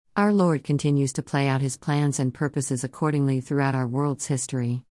Our Lord continues to play out His plans and purposes accordingly throughout our world's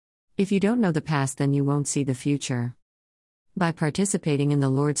history. If you don't know the past, then you won't see the future. By participating in the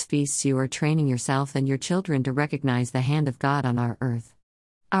Lord's feasts, you are training yourself and your children to recognize the hand of God on our earth.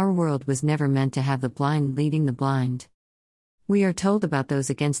 Our world was never meant to have the blind leading the blind. We are told about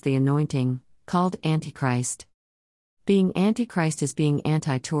those against the anointing, called Antichrist. Being Antichrist is being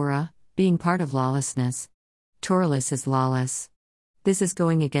anti-Torah, being part of lawlessness. Torahless is lawless. This is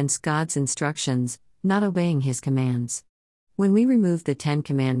going against God's instructions, not obeying His commands. When we removed the 10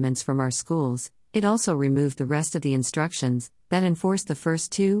 Commandments from our schools, it also removed the rest of the instructions that enforce the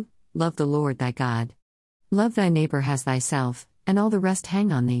first 2, love the Lord thy God. Love thy neighbor as thyself, and all the rest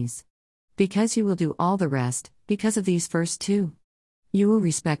hang on these. Because you will do all the rest, because of these first 2. You will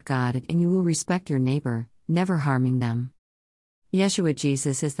respect God and you will respect your neighbor, never harming them. Yeshua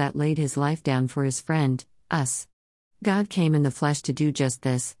Jesus is that laid His life down for His friend, us. God came in the flesh to do just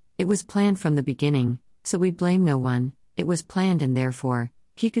this. It was planned from the beginning, so we blame no one. It was planned, and therefore,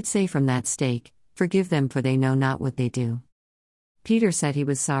 He could say from that stake, "Forgive them, for they know not what they do." Peter said he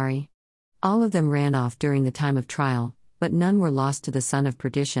was sorry. All of them ran off during the time of trial, but none were lost to the son of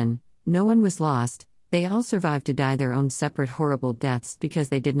perdition. No one was lost. They all survived to die their own separate horrible deaths because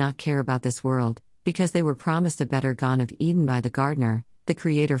they did not care about this world, because they were promised a better Garden of Eden by the gardener, the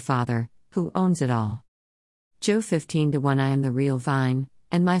Creator Father, who owns it all. Job 15:1 I am the real vine,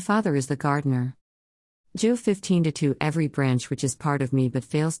 and my Father is the gardener. Job 15:2 Every branch which is part of me but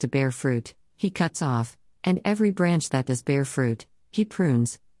fails to bear fruit, He cuts off, and every branch that does bear fruit, He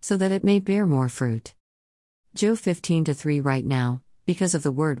prunes, so that it may bear more fruit. Job 15:3 Right now, because of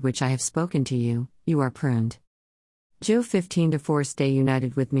the word which I have spoken to you, you are pruned. Job 15:4 Stay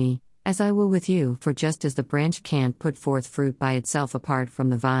united with me, as I will with you, for just as the branch can't put forth fruit by itself apart from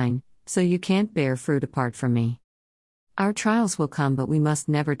the vine, so you can't bear fruit apart from me. Our trials will come, but we must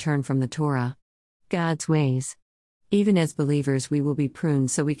never turn from the Torah, God's ways. Even as believers, we will be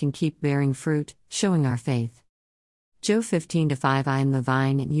pruned so we can keep bearing fruit, showing our faith. Job 15:5 I am the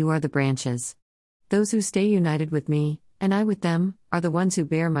vine and you are the branches. Those who stay united with me, and I with them, are the ones who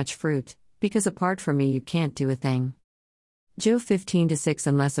bear much fruit, because apart from me you can't do a thing. Job 15:6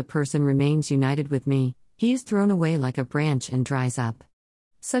 Unless a person remains united with me, he is thrown away like a branch and dries up.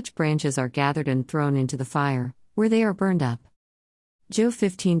 Such branches are gathered and thrown into the fire, where they are burned up. Job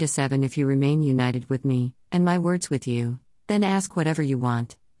 15:7 If you remain united with me, and my words with you, then ask whatever you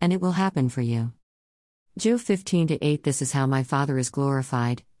want, and it will happen for you. Job 15:8 This is how my Father is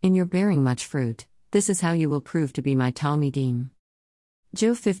glorified, in your bearing much fruit. This is how you will prove to be my Talmidim.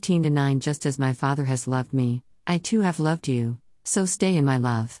 Job 15:9 Just as my Father has loved me, I too have loved you, so stay in my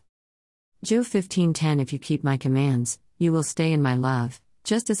love. Job 15:10 If you keep my commands, you will stay in my love,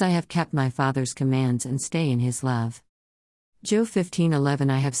 just as I have kept my Father's commands and stay in His love. Job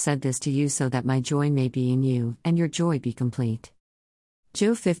 15:11 I have said this to you so that my joy may be in you, and your joy be complete.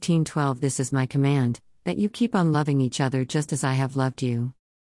 Job 15:12 This is my command, that you keep on loving each other just as I have loved you.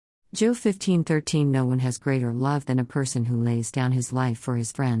 Job 15:13 No one has greater love than a person who lays down his life for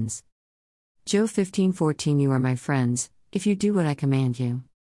his friends. Job 15:14 You are my friends, if you do what I command you.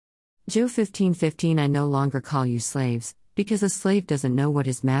 Job 15:15 I no longer call you slaves, because a slave doesn't know what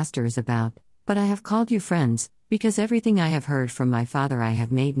his master is about, but I have called you friends, because everything I have heard from my Father I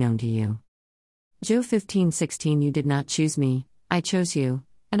have made known to you. Job 15:16 You did not choose me, I chose you,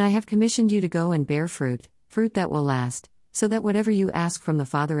 and I have commissioned you to go and bear fruit, fruit that will last, so that whatever you ask from the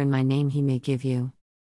Father in my name He may give you.